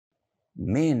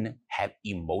men have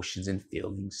emotions and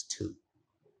feelings too.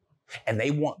 And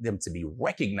they want them to be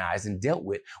recognized and dealt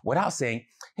with without saying,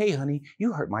 hey, honey,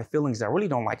 you hurt my feelings. I really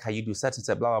don't like how you do such and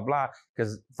such, blah, blah, blah.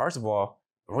 Because first of all,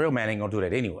 a real man ain't gonna do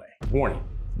that anyway. Warning,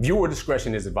 viewer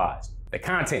discretion is advised. The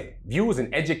content, views,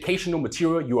 and educational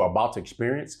material you are about to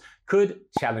experience could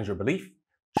challenge your belief,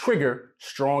 trigger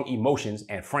strong emotions,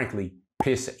 and frankly,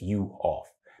 piss you off.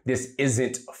 This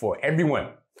isn't for everyone.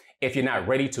 If you're not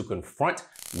ready to confront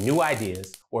new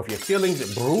ideas, or if your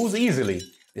feelings bruise easily,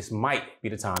 this might be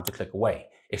the time to click away.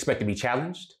 Expect to be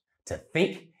challenged, to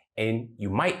think, and you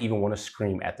might even want to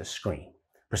scream at the screen.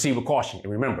 Proceed with caution,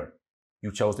 and remember,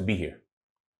 you chose to be here.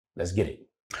 Let's get it.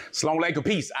 Assalamu alaikum,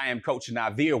 peace. I am Coach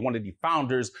Nazir, one of the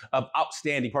founders of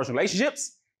Outstanding Personal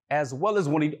Relationships, as well as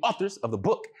one of the authors of the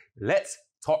book, Let's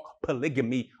Talk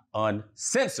Polygamy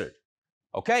Uncensored.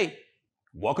 Okay,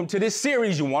 welcome to this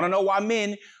series. You want to know why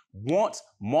men want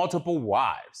multiple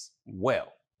wives?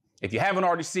 Well, if you haven't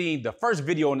already seen the first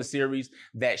video in the series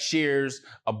that shares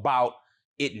about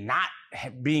it not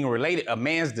being related, a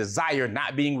man's desire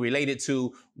not being related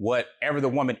to whatever the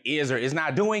woman is or is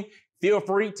not doing, feel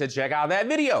free to check out that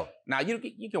video. Now,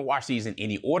 you can watch these in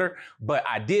any order, but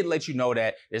I did let you know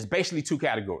that there's basically two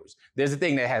categories. There's the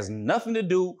thing that has nothing to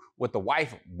do with the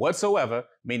wife whatsoever,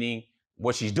 meaning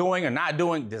what she's doing or not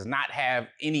doing does not have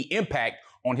any impact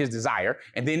on his desire.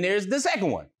 And then there's the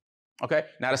second one, okay?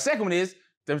 Now, the second one is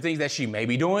the things that she may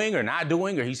be doing or not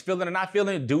doing, or he's feeling or not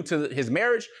feeling due to his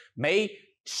marriage may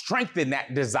strengthen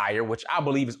that desire, which I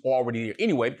believe is already there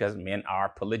anyway, because men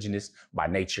are polygynous by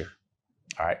nature.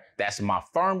 All right, that's my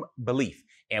firm belief.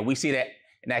 And we see that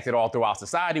enacted all throughout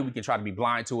society. We can try to be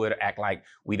blind to it or act like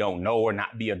we don't know or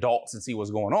not be adults and see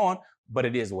what's going on, but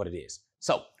it is what it is.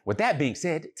 So with that being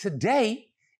said, today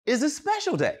is a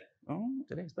special day. Oh,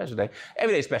 today's a special day.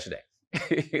 Every day is a special day.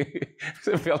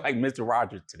 I feel like Mr.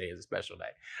 Rogers today is a special day.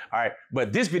 All right,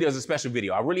 but this video is a special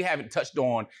video. I really haven't touched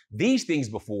on these things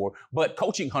before, but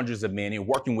coaching hundreds of men and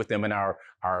working with them in our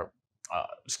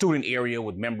student area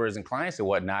with members and clients and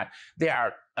whatnot, there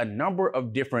are a number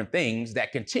of different things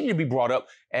that continue to be brought up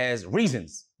as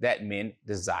reasons that men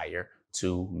desire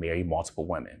to marry multiple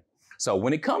women. So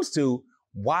when it comes to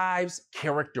wives'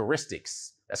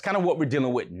 characteristics, that's kind of what we're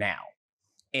dealing with now.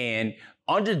 And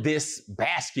under this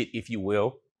basket, if you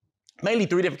will, mainly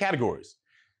three different categories.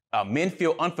 Men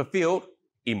feel unfulfilled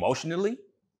emotionally,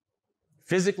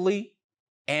 physically,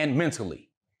 and mentally.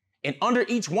 And under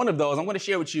each one of those, I'm going to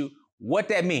share with you what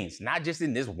that means, not just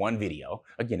in this one video.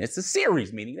 Again, it's a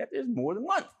series, meaning that there's more than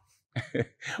one.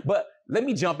 But let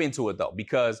me jump into it though,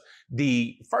 because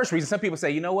the first reason, some people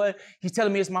say, you know what, he's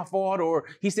telling me it's my fault, or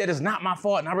he said it's not my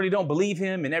fault and I really don't believe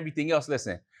him and everything else.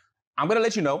 Listen, I'm going to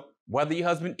let you know whether your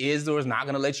husband is or is not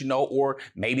going to let you know, or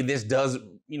maybe this does,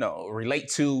 relate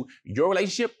to your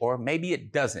relationship, or maybe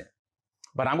it doesn't.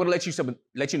 But I'm going to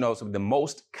let you know some of the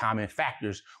most common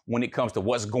factors when it comes to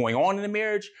what's going on in the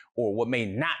marriage or what may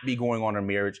not be going on in a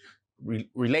marriage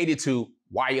related to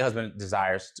why your husband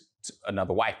desires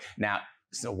another wife. Now,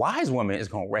 a wise woman is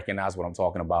going to recognize what I'm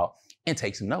talking about and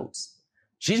take some notes.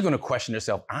 She's going to question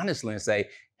herself honestly and say,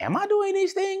 am I doing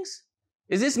these things?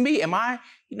 Is this me? Am I,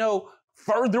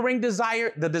 furthering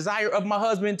the desire of my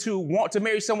husband to want to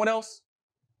marry someone else?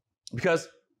 Because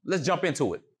let's jump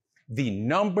into it. The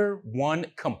number one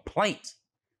complaint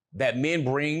that men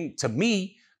bring to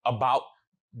me about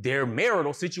their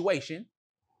marital situation,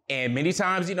 and many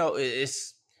times,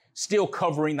 it's still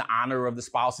covering the honor of the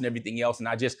spouse and everything else, and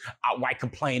not just outright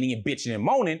complaining and bitching and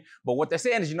moaning. But what they're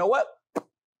saying is, you know what?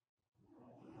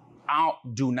 I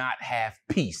do not have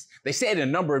peace. They say it in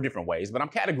a number of different ways, but I'm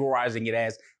categorizing it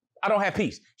as I don't have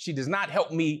peace. She does not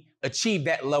help me achieve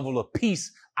that level of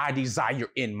peace I desire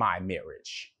in my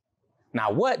marriage. Now,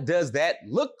 what does that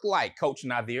look like, Coach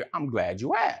Nazir? I'm glad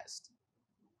you asked.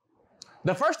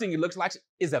 The first thing it looks like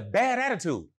is a bad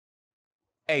attitude.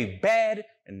 A bad,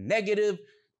 negative,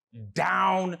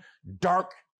 down,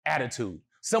 dark attitude.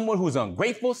 Someone who's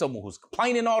ungrateful, someone who's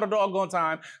complaining all the doggone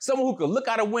time, someone who could look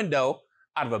out a window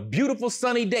out of a beautiful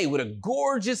sunny day with a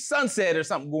gorgeous sunset or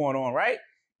something going on, right?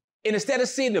 And instead of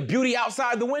seeing the beauty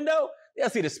outside the window, they'll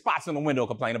see the spots on the window and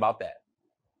complain about that.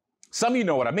 Some of you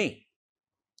know what I mean.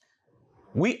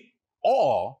 We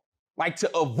all like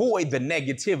to avoid the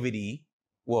negativity.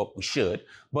 Well, we should,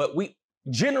 but we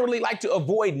generally like to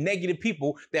avoid negative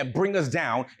people that bring us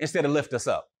down instead of lift us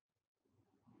up.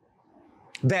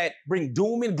 That bring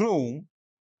doom and gloom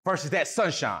versus that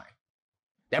sunshine.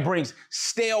 That brings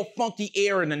stale, funky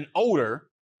air and an odor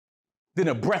than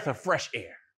a breath of fresh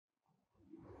air.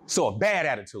 So a bad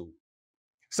attitude,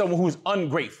 someone who's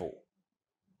ungrateful,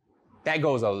 that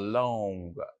goes a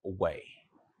long way.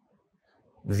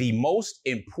 The most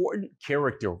important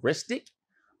characteristic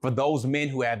for those men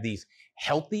who have these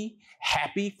healthy,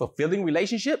 happy, fulfilling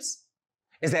relationships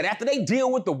is that after they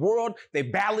deal with the world, they're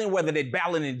battling, whether they're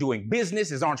battling in doing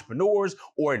business as entrepreneurs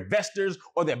or investors,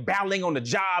 or they're battling on the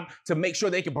job to make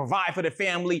sure they can provide for their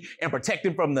family and protect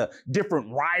them from the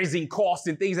different rising costs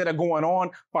and things that are going on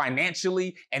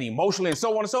financially and emotionally and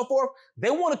so on and so forth.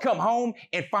 They want to come home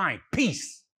and find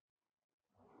peace.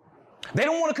 They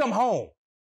don't want to come home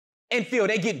and feel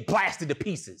they get blasted to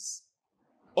pieces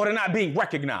or they're not being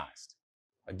recognized.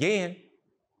 Again,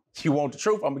 if you want the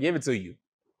truth, I'm going to give it to you.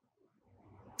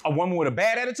 A woman with a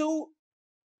bad attitude,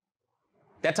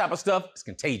 that type of stuff is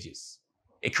contagious.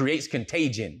 It creates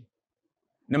contagion.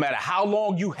 No matter how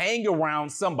long you hang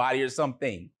around somebody or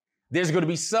something, there's going to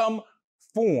be some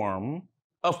form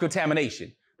of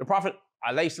contamination. The Prophet,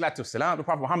 alayhi salatu wasalam, the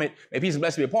Prophet Muhammad, may peace and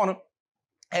blessing be upon him,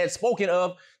 had spoken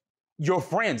of your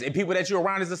friends and people that you're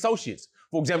around as associates.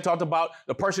 For example, talked about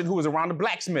the person who was around a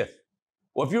blacksmith.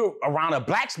 Well, if you're around a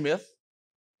blacksmith,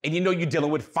 and you know you're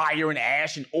dealing with fire and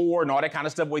ash and ore and all that kind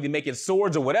of stuff, whether you're making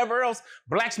swords or whatever else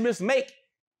blacksmiths make,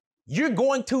 you're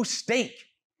going to stink.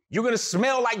 You're going to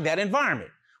smell like that environment.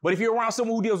 But if you're around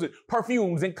someone who deals with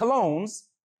perfumes and colognes,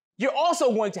 you're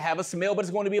also going to have a smell, but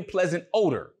it's going to be a pleasant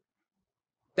odor.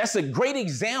 That's a great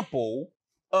example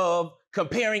of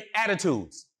comparing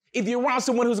attitudes. If you're around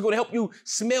someone who's going to help you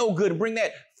smell good and bring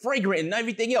that fragrant and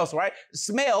everything else, right?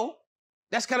 Smell,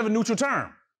 that's kind of a neutral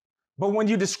term. But when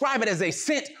you describe it as a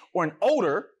scent or an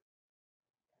odor,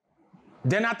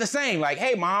 they're not the same. Like,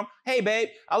 hey, mom, hey, babe,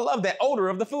 I love that odor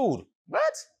of the food.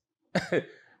 What?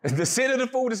 The scent of the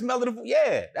food, the smell of the food.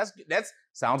 Yeah, that's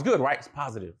sounds good, right? It's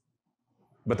positive.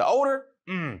 But the odor,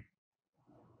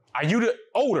 are you the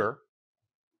odor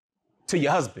to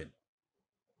your husband?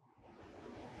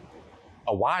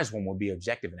 A wise one will be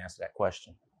objective and answer that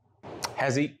question.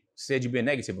 Has he said you've been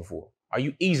negative before? Are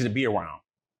you easy to be around?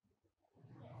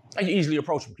 Are you easily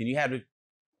approachable? Can you have an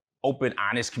open,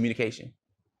 honest communication?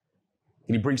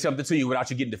 Can he bring something to you without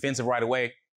you getting defensive right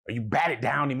away? Or you bat it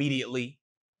down immediately?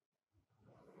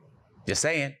 Just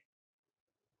saying.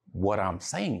 What I'm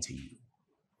saying to you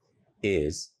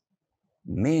is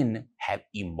men have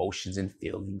emotions and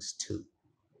feelings too.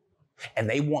 And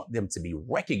they want them to be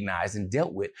recognized and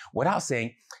dealt with without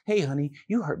saying, hey, honey,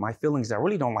 you hurt my feelings. I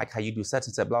really don't like how you do such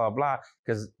and such, blah, blah, blah.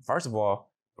 Because first of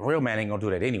all, a real man ain't gonna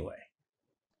do that anyway.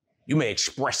 You may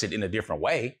express it in a different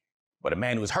way, but a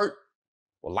man who's hurt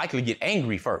will likely get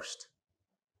angry first.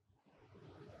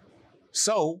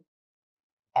 So,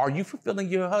 are you fulfilling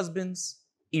your husband's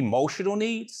emotional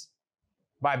needs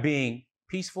by being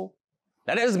peaceful?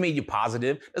 Now, that doesn't mean you're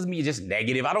positive. Doesn't mean you're just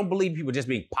negative. I don't believe people just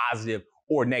being positive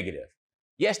or negative.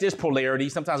 Yes, there's polarity.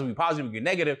 Sometimes we be positive, we be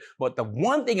negative. But the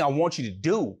one thing I want you to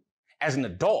do as an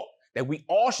adult that we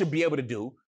all should be able to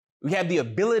do, we have the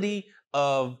ability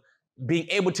of being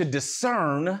able to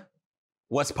discern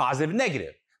what's positive and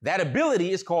negative. That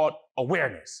ability is called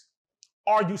awareness.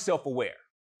 Are you self-aware?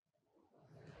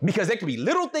 Because there could be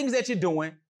little things that you're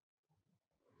doing,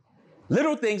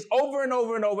 little things over and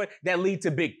over and over that lead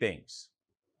to big things.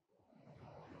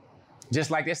 Just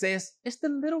like it says, it's the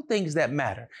little things that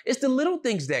matter. It's the little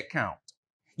things that count.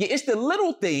 Yeah, it's the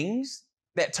little things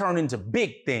that turn into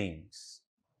big things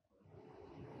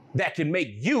that can make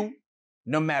you,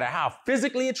 no matter how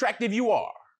physically attractive you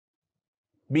are,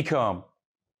 become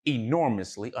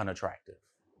enormously unattractive.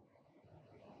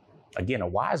 Again, a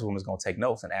wise woman is going to take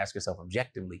notes and ask herself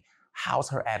objectively, how's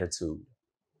her attitude?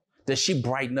 Does she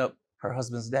brighten up her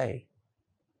husband's day?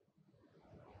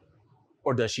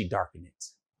 Or does she darken it?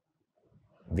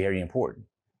 Very important,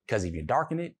 because if you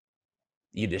darken it,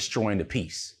 you're destroying the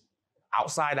peace.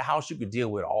 Outside the house, you could deal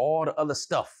with all the other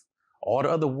stuff, all the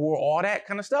other war, all that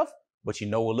kind of stuff, but you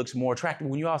know what looks more attractive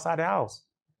when you're outside the house?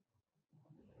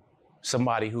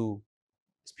 Somebody who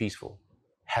is peaceful,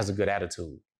 has a good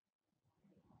attitude.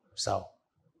 So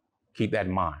keep that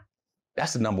in mind.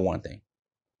 That's the number one thing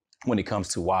when it comes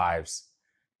to wives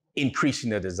increasing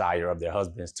the desire of their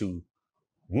husbands to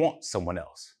want someone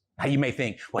else. Now you may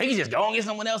think, well, he can just go and get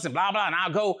someone else and blah, blah, and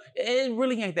I'll go. It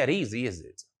really ain't that easy, is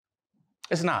it?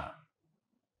 It's not.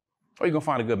 Or you're going to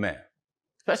find a good man.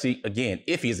 Especially, again,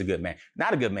 if he's a good man.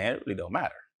 Not a good man, it really don't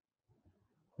matter.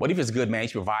 But if it's a good man,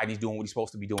 he's providing, he's doing what he's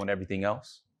supposed to be doing, everything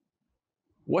else.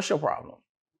 What's your problem?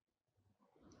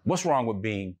 What's wrong with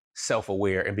being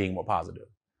self-aware and being more positive?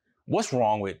 What's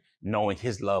wrong with knowing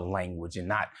his love language and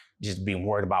not just being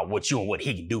worried about what you and what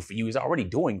he can do for you? He's already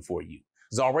doing for you.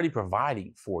 He's already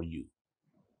providing for you.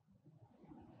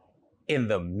 In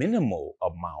the minimal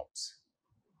amounts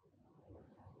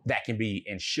that can be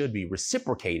and should be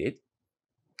reciprocated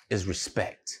is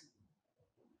respect.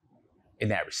 in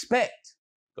that respect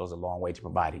goes a long way to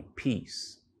providing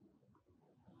peace.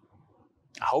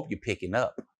 I hope you're picking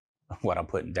up what I'm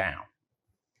putting down.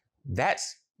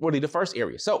 That's really the first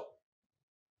area. So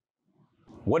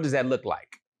what does that look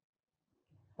like?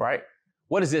 Right?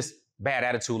 What does this bad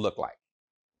attitude look like?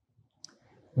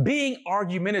 Being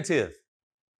argumentative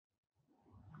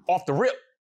off the rip.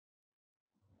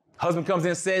 Husband comes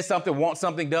in, says something, wants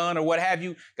something done or what have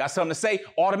you, got something to say,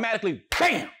 automatically,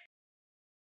 bam!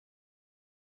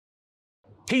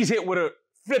 He's hit with a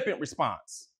flippant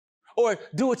response. Or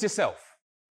do it yourself.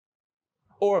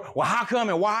 Or, well, how come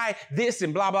and why this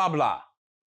and blah, blah, blah.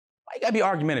 Why you gotta be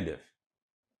argumentative?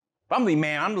 If I'm the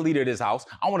man, I'm the leader of this house.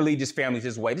 I want to lead this family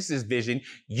this way. This is his vision.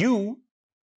 You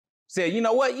said, you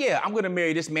know what? Yeah, I'm going to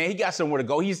marry this man. He got somewhere to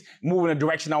go. He's moving in a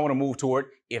direction I want to move toward,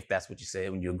 if that's what you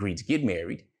said when you agreed to get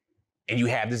married. And you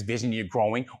have this vision, you're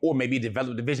growing, or maybe you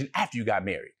developed the vision after you got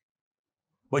married.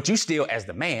 But you still, as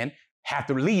the man, have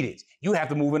to lead it. You have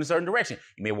to move in a certain direction.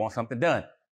 You may want something done.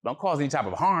 Don't cause any type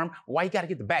of harm. Why you got to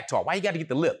get the back talk? Why you got to get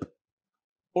the lip?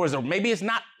 Or is it, maybe it's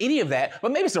not any of that,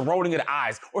 but maybe it's a rolling of the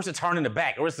eyes, or it's a turning the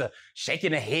back, or it's a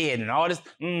shaking the head and all this,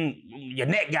 your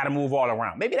neck got to move all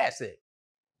around. Maybe that's it.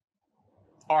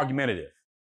 Argumentative.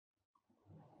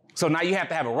 So now you have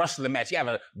to have a wrestling match. You have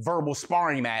a verbal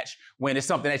sparring match when it's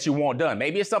something that you want done.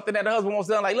 Maybe it's something that the husband wants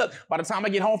done. Like, look, by the time I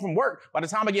get home from work, by the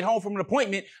time I get home from an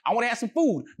appointment, I want to have some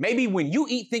food. Maybe when you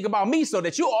eat, think about me so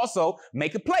that you also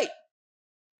make a plate.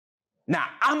 Now,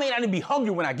 I may not even be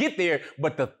hungry when I get there,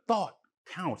 but the thought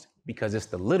counts because it's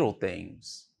the little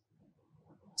things.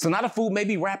 So now the food may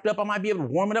be wrapped up. I might be able to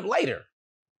warm it up later.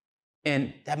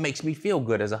 And that makes me feel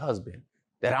good as a husband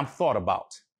that I'm thought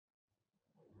about.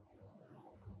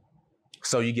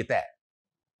 So you get that.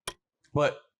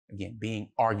 But again, being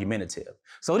argumentative.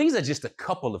 So these are just a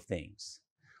couple of things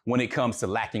when it comes to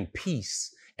lacking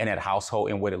peace in that household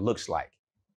and what it looks like.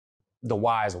 The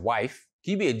wise wife,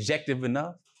 can you be objective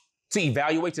enough to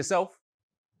evaluate yourself?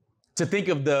 To think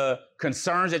of the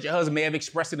concerns that your husband may have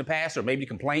expressed in the past, or maybe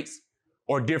complaints,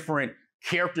 or different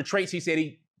character traits he said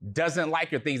he doesn't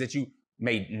like, or things that you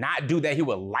may not do that he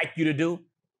would like you to do,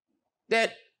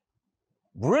 that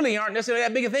really aren't necessarily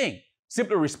that big a thing.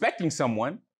 Simply respecting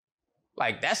someone,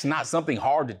 like that's not something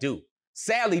hard to do.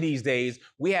 Sadly, these days,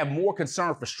 we have more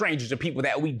concern for strangers or people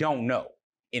that we don't know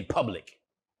in public.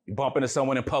 You bump into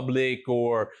someone in public,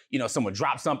 or, someone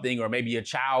drops something, or maybe a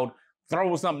child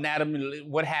throws something at them,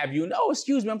 what have you. No,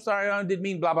 excuse me, I'm sorry, I didn't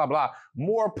mean blah, blah, blah.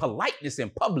 More politeness in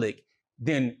public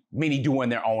than many do in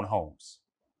their own homes.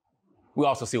 We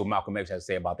also see what Malcolm X has to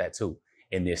say about that too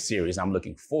in this series. I'm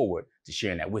looking forward to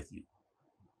sharing that with you.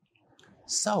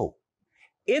 So,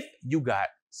 if you got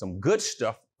some good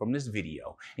stuff from this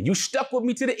video and you stuck with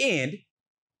me to the end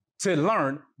to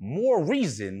learn more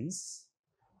reasons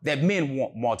that men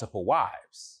want multiple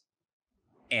wives,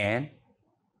 and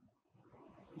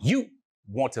you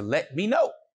want to let me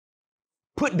know,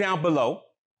 put down below,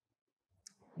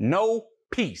 no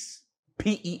peace,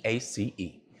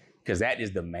 P-E-A-C-E, because that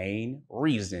is the main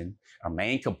reason, or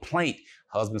main complaint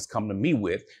husbands come to me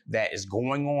with that is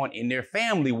going on in their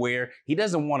family, where he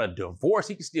doesn't want a divorce.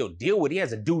 He can still deal with it. He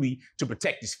has a duty to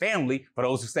protect his family, for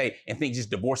those who say and think just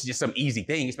divorce is just some easy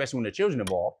thing, especially when there are children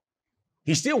involved.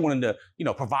 He's still wanting to,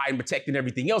 provide and protect and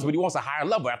everything else, but he wants a higher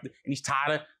level and he's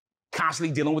tired of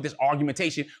constantly dealing with this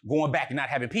argumentation, going back and not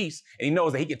having peace. And he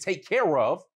knows that he can take care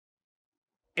of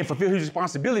and fulfill his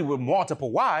responsibility with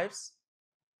multiple wives.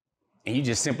 And you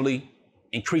just simply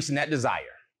increasing that desire.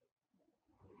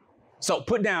 So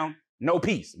put down no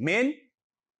peace. Men,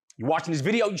 you're watching this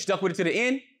video, you stuck with it to the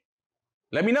end.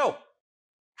 Let me know.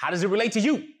 How does it relate to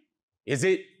you? Is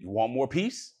it you want more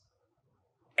peace?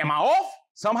 Am I off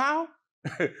somehow?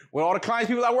 With all the clients,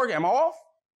 people I work with, am I off?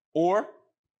 Or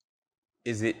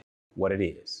is it what it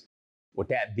is? With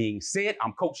that being said,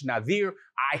 I'm Coach Nazir.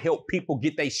 I help people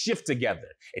get their shift together.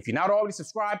 If you're not already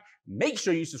subscribed, make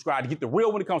sure you subscribe to get the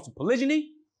real when it comes to polygyny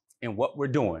and what we're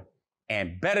doing.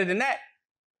 And better than that,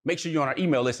 make sure you're on our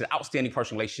email list at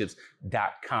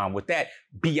outstandingpersonalrelationships.com. With that,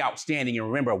 be outstanding, and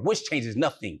remember, a wish changes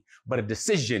nothing, but a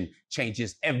decision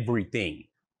changes everything.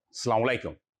 Assalamu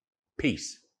alaikum.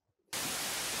 Peace.